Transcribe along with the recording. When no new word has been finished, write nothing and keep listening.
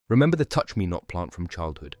Remember the touch-me-not plant from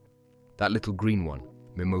childhood? That little green one,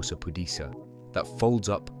 MimosaPudica, that folds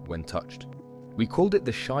up when touched. We called it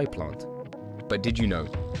the shy plant. But did you know,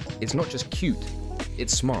 it's not just cute,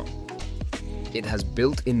 it's smart. It has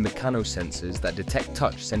built-in mechanosensors that detect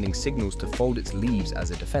touch, sending signals to fold its leaves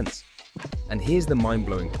as a defense. And here's the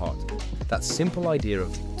mind-blowing part. That simple idea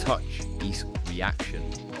of touch is reaction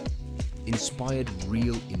inspired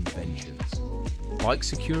real inventions. Bike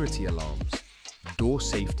security alarms, door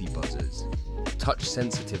safety buzzers,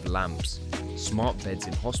 touch-sensitive lamps, smart beds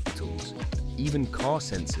in hospitals, even car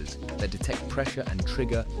sensors that detect pressure and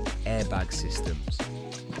trigger airbag systems.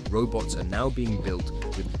 Robots are now being built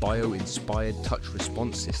with bio-inspired touch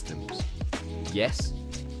response systems. Yes,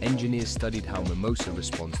 engineers studied how Mimosa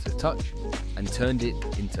responds to touch and turned it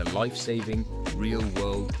into life-saving,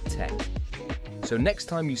 real-world tech. So next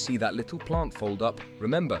time you see that little plant fold up,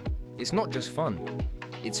 remember, it's not just fun,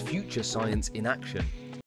 it's future science in action.